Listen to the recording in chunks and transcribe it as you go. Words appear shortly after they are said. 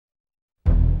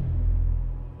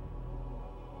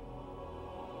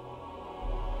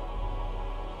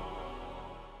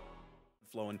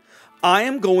flowing. I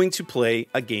am going to play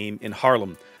a game in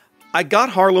Haarlem. I got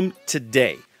Haarlem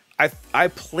today. I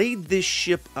played this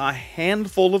ship a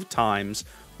handful of times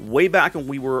way back when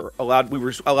we were allowed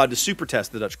to super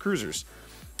test the Dutch cruisers.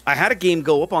 I had a game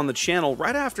go up on the channel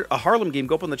right after a Haarlem game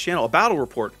go up on the channel, a battle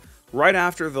report right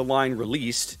after the line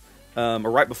released, or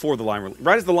right before the line,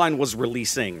 right as the line was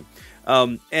releasing,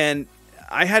 and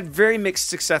I had very mixed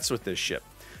success with this ship.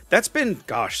 That's been,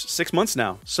 gosh, 6 months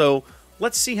now. So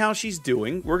let's see how she's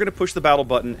doing. We're going to push the battle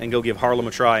button and go give Haarlem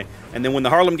a try. And then when the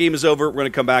Haarlem game is over, we're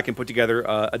going to come back and put together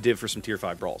a div for some Tier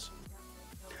 5 brawls.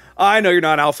 I know you're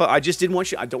not Alpha. I just didn't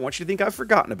want you. I don't want you to think I've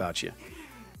forgotten about you.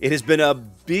 It has been a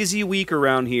busy week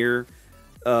around here.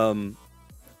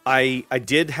 I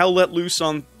did Hell Let Loose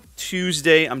on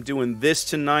Tuesday. I'm doing this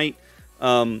tonight.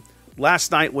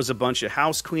 Last night was a bunch of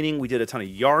house cleaning. We did a ton of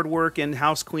yard work and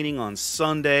house cleaning on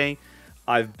Sunday.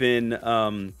 I've been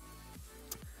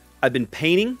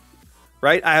painting,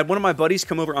 right? I had one of my buddies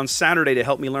come over on Saturday to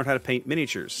help me learn how to paint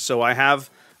miniatures. So I have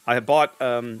bought,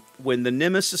 when the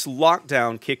Nemesis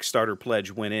Lockdown Kickstarter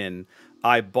pledge went in,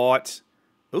 I bought,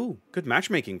 ooh, good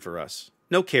matchmaking for us.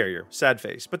 No carrier, sad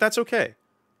face, but that's okay.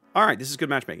 All right, this is good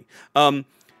matchmaking.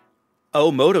 Oh,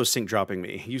 Moto sync dropping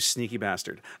me, you sneaky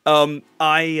bastard.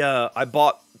 I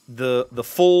bought the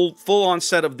full-on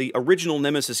set of the original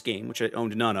Nemesis game, which I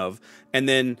owned none of, and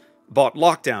then bought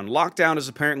Lockdown. Lockdown is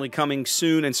apparently coming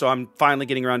soon, and so I'm finally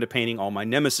getting around to painting all my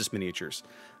Nemesis miniatures,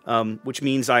 which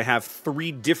means I have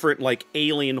 3 different, like,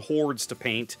 alien hordes to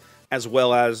paint, as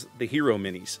well as the hero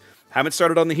minis. Haven't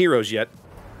started on the heroes yet.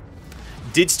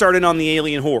 Did start in on the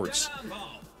alien hordes.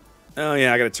 Oh,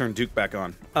 yeah, I gotta turn Duke back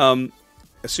on.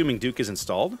 Assuming Duke is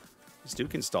installed. Is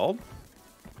Duke installed?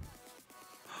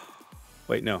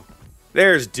 Wait, no.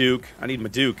 There's Duke. I need my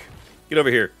Duke. Get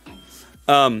over here.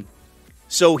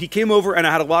 So he came over, and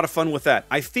I had a lot of fun with that.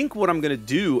 I think what I'm going to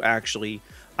do, actually,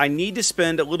 I need to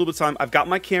spend a little bit of time. I've got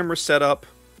my camera set up,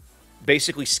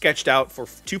 basically sketched out for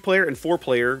 2-player and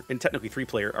 4-player, and technically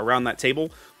 3-player around that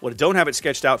table. What I don't have it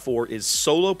sketched out for is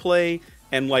solo play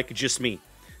and, like, just me.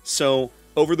 So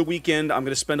over the weekend, I'm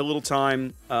going to spend a little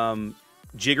time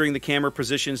jiggering the camera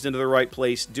positions into the right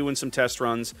place, doing some test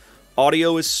runs.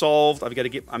 Audio is solved. I've got to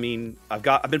get,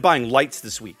 I've been buying lights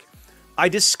this week. I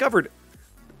discovered,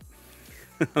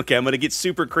 okay, I'm going to get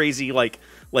super crazy, like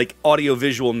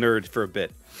audio-visual nerd for a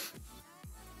bit.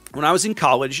 When I was in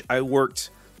college, I worked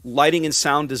lighting and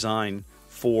sound design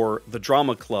for the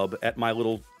drama club at my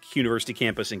little university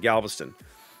campus in Galveston.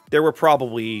 There were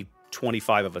probably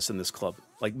 25 of us in this club,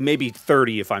 like maybe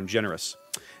 30 if I'm generous.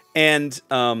 And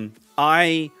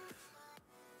I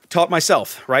taught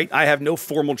myself, right? I have no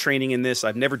formal training in this.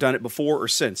 I've never done it before or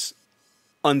since,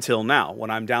 until now, when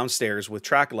I'm downstairs with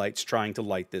track lights trying to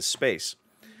light this space.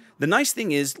 The nice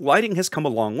thing is, lighting has come a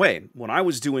long way. When I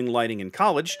was doing lighting in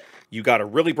college, you got a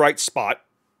really bright spot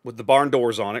with the barn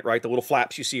doors on it, right? The little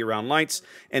flaps you see around lights.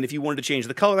 And if you wanted to change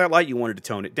the color of that light, you wanted to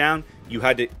tone it down, you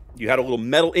had a little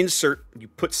metal insert. You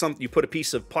put a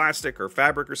piece of plastic or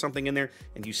fabric or something in there,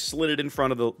 and you slid it in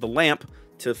front of the lamp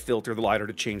to filter the light or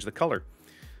to change the color.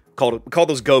 Call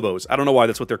those gobos. I don't know why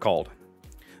that's what they're called.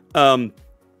 I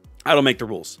don't make the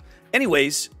rules.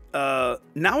 Anyways,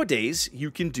 nowadays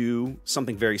you can do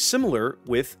something very similar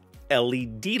with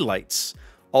LED lights.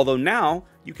 Although now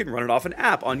you can run it off an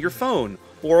app on your phone,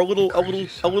 or a little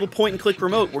point and click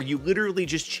remote where you literally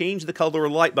just change the color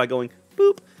of the light by going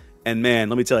boop. And man,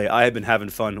 let me tell you, I have been having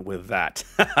fun with that.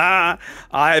 I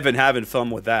have been having fun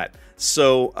with that.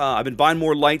 So I've been buying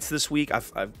more lights this week.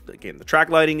 Again, the track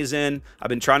lighting is in. I've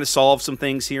been trying to solve some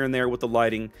things here and there with the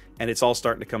lighting, and it's all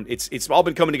starting to come. It's all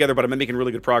been coming together, but I've been making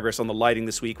really good progress on the lighting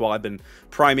this week while I've been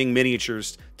priming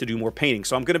miniatures to do more painting.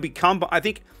 So I'm going to be I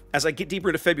think as I get deeper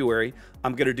into February,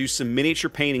 I'm going to do some miniature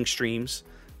painting streams.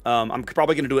 I'm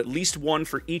probably going to do at least one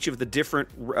for each of the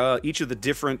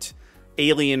different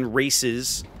alien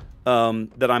races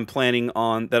that I'm planning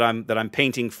on that I'm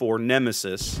painting for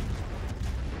Nemesis.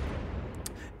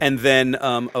 And then,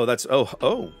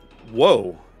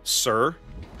 whoa, sir.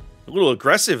 A little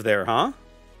aggressive there, huh?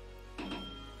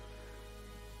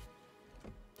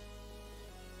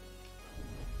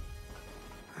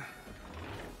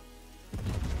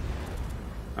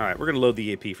 Alright, we're going to load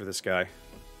the AP for this guy.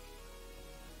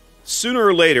 Sooner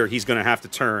or later, he's going to have to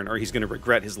turn, or he's going to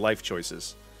regret his life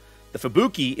choices. The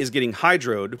Fubuki is getting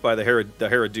hydroed by the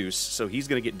Heradeus, so he's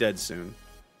going to get dead soon.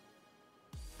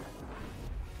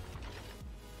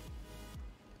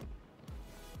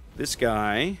 This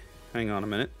guy, hang on a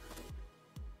minute.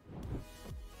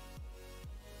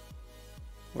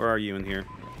 Where are you in here?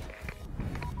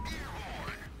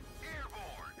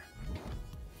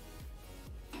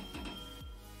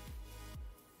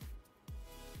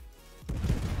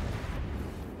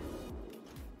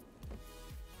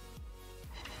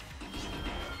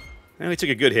 I only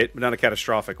took a good hit, but not a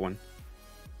catastrophic one.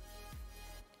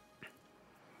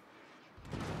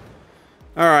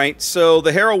 Alright, so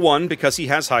the Harrow won because he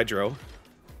has Hydro.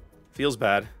 Feels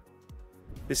bad.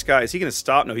 This guy, is he going to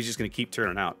stop? No, he's just going to keep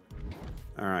turning out.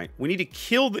 Alright, we need to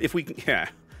kill the, if we can, yeah,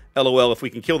 LOL, if we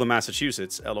can kill the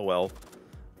Massachusetts, LOL,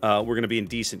 we're going to be in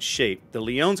decent shape. The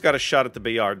Leon's got a shot at the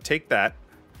Bayard. Take that.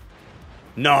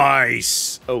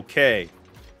 Nice! Okay.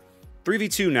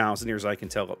 3v2 now, as near as I can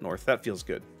tell up north. That feels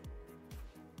good.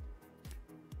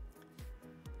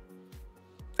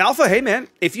 Alpha, hey man,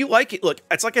 if you like it, look,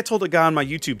 it's like I told a guy on my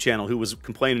YouTube channel who was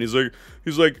complaining.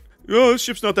 He's like, oh, this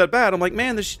ship's not that bad. I'm like,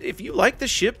 man, if you like the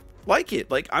ship, like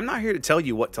it. Like, I'm not here to tell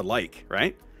you what to like,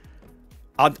 right?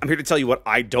 I'm here to tell you what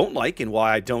I don't like and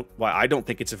why I don't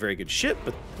think it's a very good ship.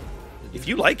 But if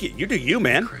you like it, you do you,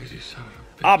 man.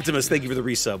 Optimus, thank you for the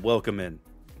resub. Welcome in.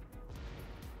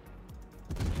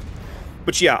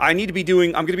 But yeah, I'm going to be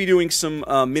doing some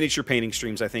miniature painting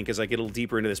streams, I think, as I get a little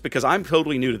deeper into this, because I'm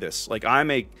totally new to this. Like, I'm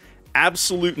a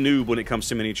absolute noob when it comes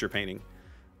to miniature painting.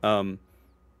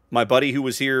 My buddy who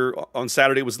was here on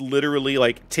Saturday was literally,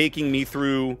 like, taking me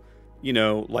through, you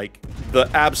know, like, the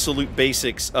absolute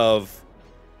basics of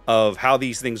how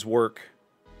these things work.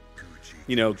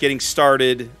 You know, getting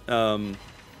started,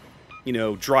 you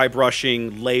know, dry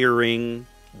brushing, layering,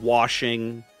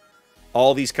 washing,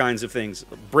 all these kinds of things.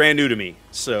 Brand new to me,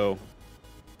 so...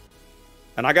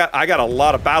 And I got a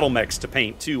lot of battle mechs to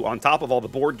paint, too, on top of all the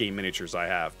board game miniatures I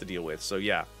have to deal with, so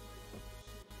yeah.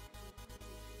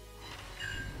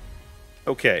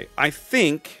 Okay, I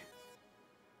think...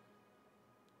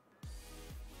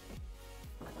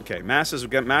 Okay, Masses,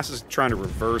 we've got Masses trying to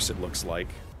reverse, it looks like.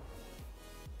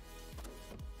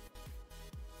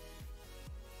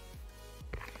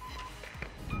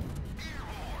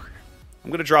 I'm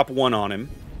going to drop one on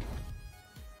him.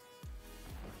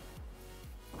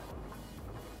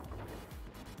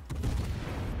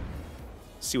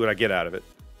 See what I get out of it.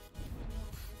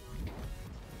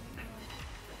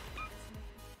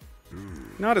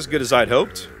 Not as good as I'd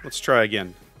hoped. Let's try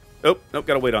again. Oh, nope,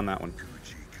 gotta wait on that one.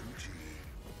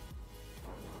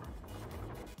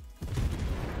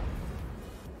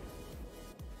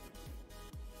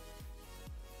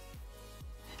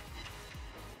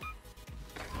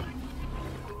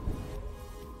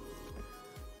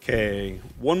 Okay,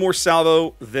 one more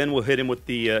salvo, then we'll hit him with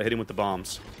the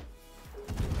bombs.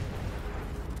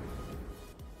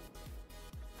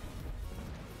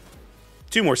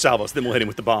 Two more salvos, then we'll hit him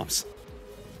with the bombs.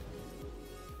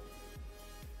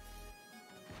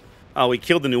 Oh, we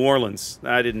killed the New Orleans.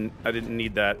 I didn't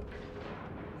need that.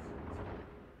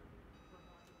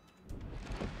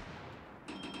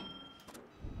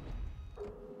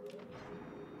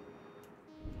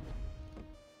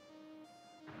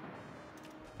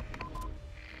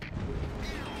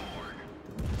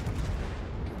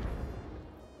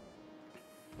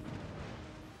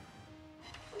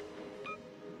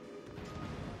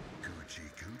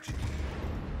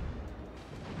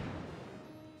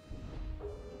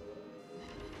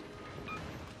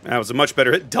 That was a much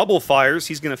better hit. Double fires.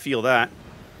 He's going to feel that.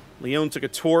 Leon took a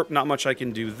torp. Not much I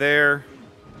can do there.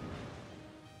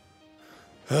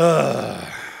 Really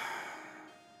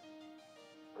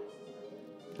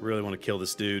want to kill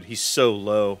this dude. He's so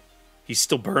low. He's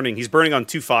still burning. He's burning on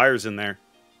 2 fires in there.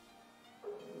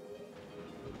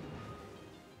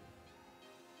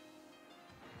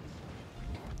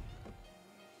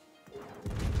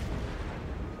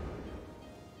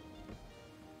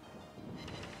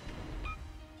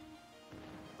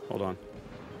 Hold on.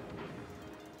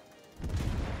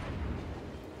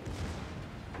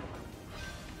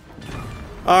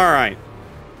 All right.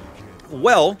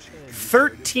 Well,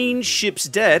 13 ships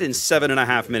dead in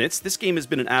 7.5 minutes. This game has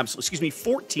been an absolute... Excuse me,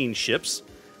 14 ships.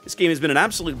 This game has been an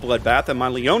absolute bloodbath, and my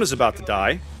Leon is about to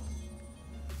die.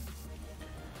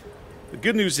 The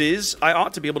good news is, I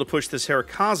ought to be able to push this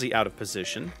Herakazi out of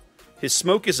position. His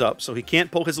smoke is up, so he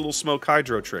can't pull his little smoke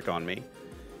hydro trick on me.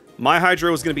 My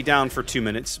Hydro is going to be down for 2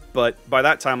 minutes, but by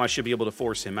that time I should be able to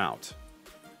force him out.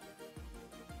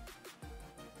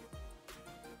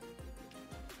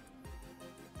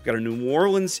 Got a New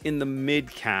Orleans in the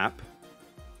mid-cap.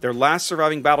 Their last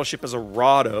surviving battleship is a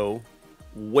Rado,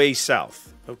 way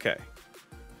south. Okay.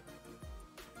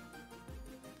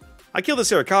 I kill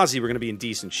this Herakazi, we're going to be in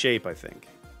decent shape, I think.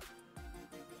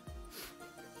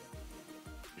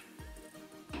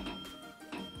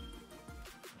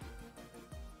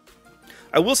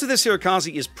 I will say this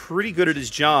Herakazi is pretty good at his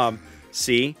job.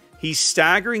 See? He's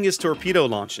staggering his torpedo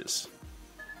launches.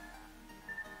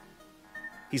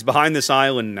 He's behind this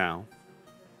island now.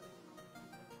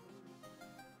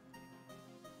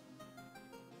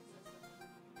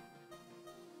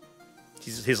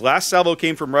 His last salvo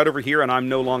came from right over here, and I'm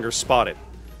no longer spotted.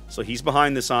 So he's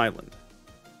behind this island.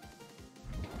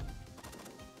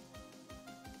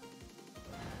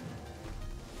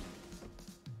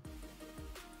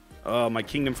 Oh, my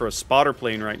kingdom for a spotter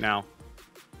plane right now.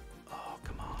 Oh,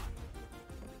 come on.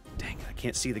 Dang it, I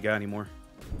can't see the guy anymore.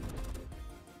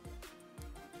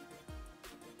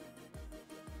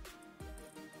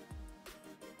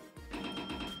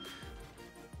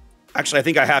 Actually, I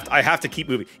think I have to keep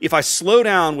moving. If I slow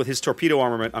down with his torpedo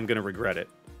armament, I'm going to regret it.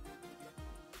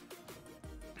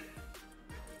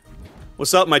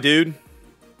 What's up, my dude?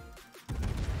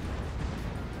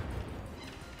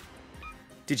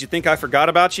 Did you think I forgot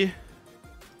about you?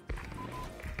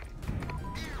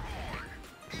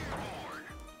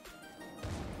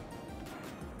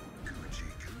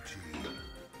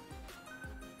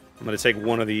 I'm going to take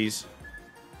one of these.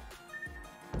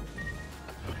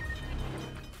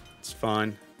 It's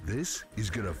fine. This is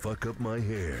going to fuck up my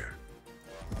hair.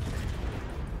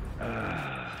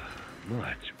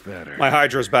 Much better. My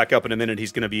Hydra's back up in a minute.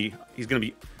 His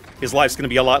life's gonna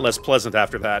be a lot less pleasant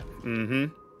after that. Mm-hmm.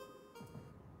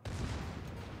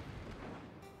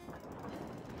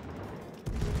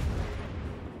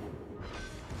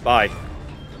 Bye.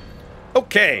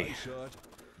 Okay.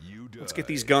 Let's get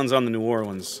these guns on the New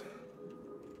Orleans.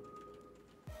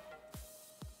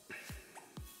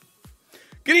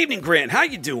 Good evening, Grant. How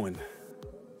you doing?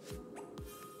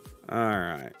 All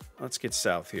right. Let's get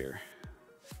south here.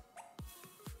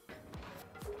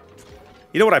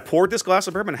 You know what? I poured this glass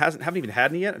of bourbon and haven't even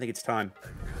had any yet. I think it's time.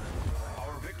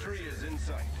 Our victory is in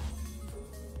sight.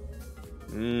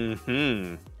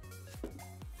 Mm-hmm.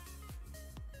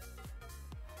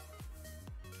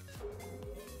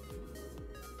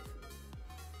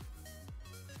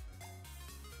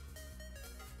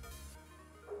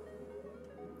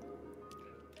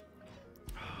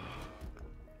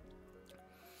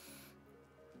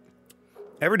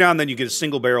 Every now and then you get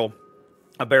a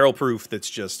barrel proof that's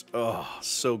just, oh,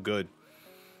 so good.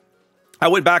 I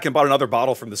went back and bought another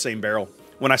bottle from the same barrel.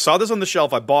 When I saw this on the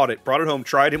shelf, I bought it, brought it home,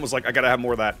 tried it, and was like, I gotta have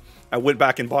more of that. I went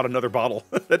back and bought another bottle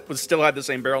that still had the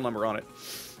same barrel number on it.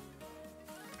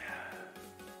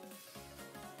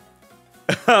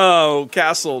 Oh,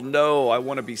 Castle, no, I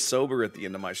want to be sober at the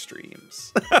end of my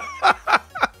streams.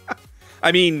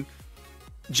 I mean,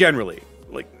 generally.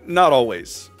 Like, not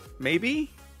always. Maybe?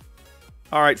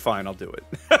 All right, fine, I'll do it.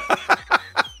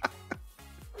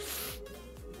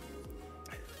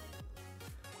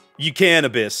 You can,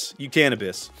 Abyss. You can,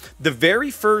 Abyss. The very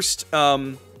first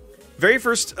barrel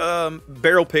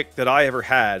pick that I ever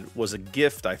had was a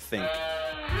gift, I think.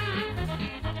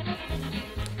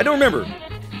 I don't remember.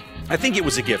 I think it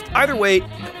was a gift. Either way,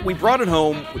 we brought it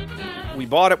home. We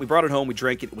bought it. We brought it home. We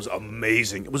drank it. It was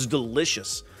amazing. It was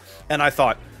delicious. And I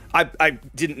thought, I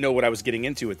didn't know what I was getting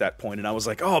into at that point, and I was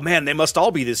like, oh man, they must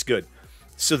all be this good.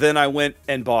 So then I went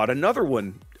and bought another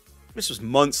one. This was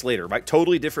months later, right?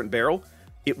 Totally different barrel.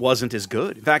 It wasn't as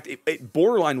good. In fact, it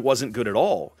borderline wasn't good at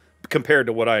all compared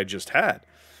to what I had just had.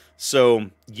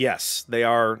 So yes, they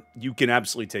are. You can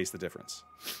absolutely taste the difference.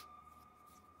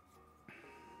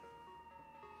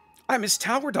 I miss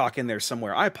Tower Dock in there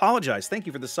somewhere. I apologize. Thank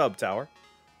you for the sub, Tower.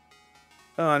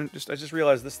 I just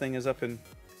realized this thing is up in.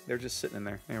 They're just sitting in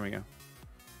there. There we go.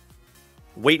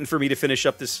 Waiting for me to finish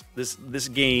up this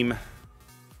game.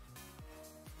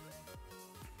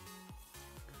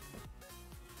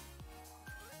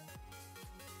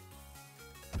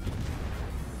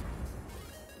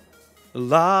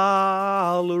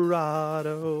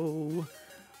 Colorado,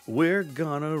 we're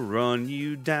gonna run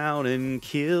you down and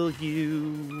kill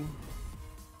you.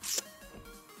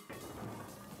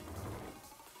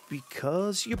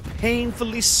 Because you're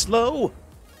painfully slow.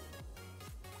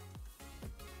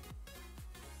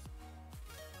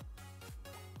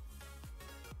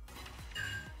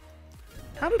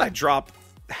 How did I drop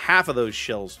half of those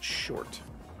shells short?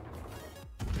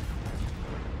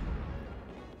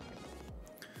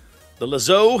 The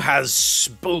Lazo has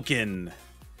spoken.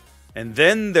 And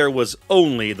then there was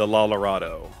only the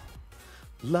Lalorado.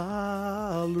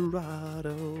 Lalorado.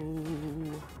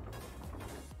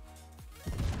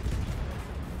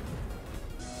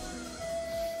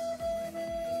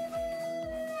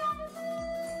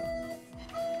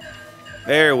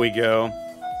 There we go.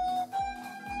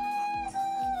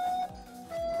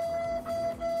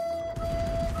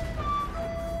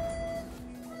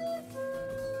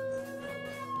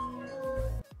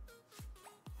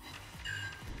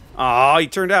 Aw, he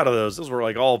turned out of those. Those were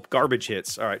like all garbage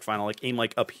hits. All right, fine. I'll like aim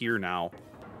like up here now.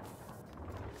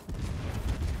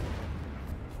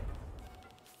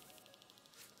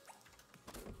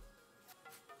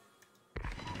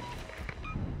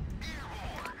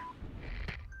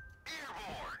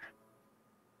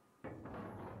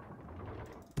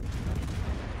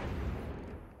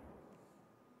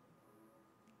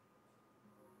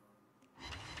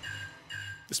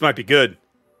 This might be good.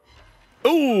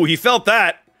 Ooh, he felt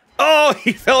that. Oh,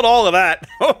 he felt all of that.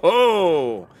 Ho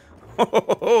ho. Ho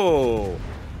ho ho.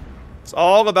 It's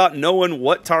all about knowing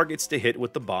what targets to hit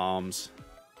with the bombs.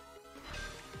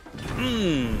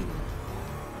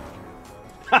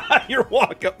 Your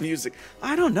walk-up music.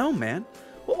 I don't know, man.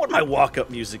 What would my walk-up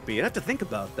music be? I'd have to think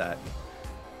about that.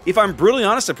 If I'm brutally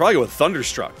honest, I'd probably go with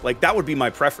Thunderstruck. Like, that would be my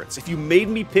preference. If you made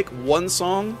me pick one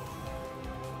song,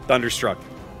 Thunderstruck.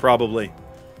 Probably.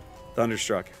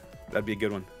 Thunderstruck. That'd be a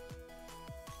good one.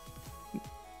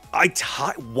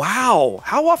 Wow.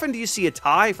 How often do you see a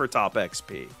tie for top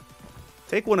XP?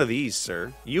 Take one of these,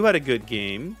 sir. You had a good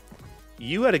game.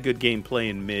 You had a good game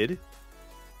playing mid.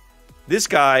 This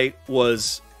guy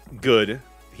was good.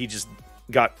 He just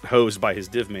got hosed by his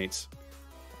div mates.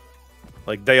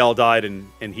 Like, they all died and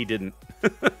he didn't.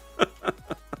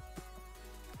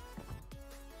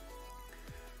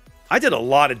 I did a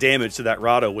lot of damage to that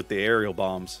Rado with the aerial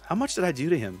bombs. How much did I do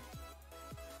to him?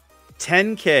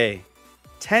 10k.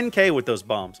 10k with those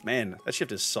bombs. Man, that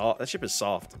ship is soft. That ship is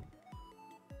soft.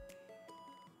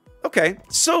 Okay,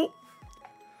 so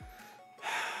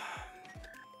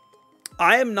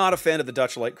I am not a fan of the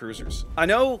Dutch light cruisers. I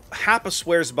know Hapa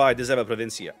swears by Dezeva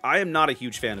Provincia. I am not a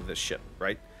huge fan of this ship,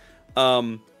 right?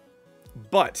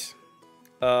 But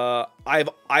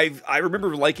I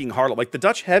remember liking Haarlem. Like, the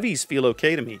Dutch heavies feel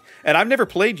okay to me, and I've never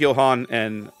played Johan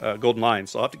and Golden Lion,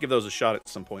 so I'll have to give those a shot at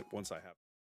some point once I have.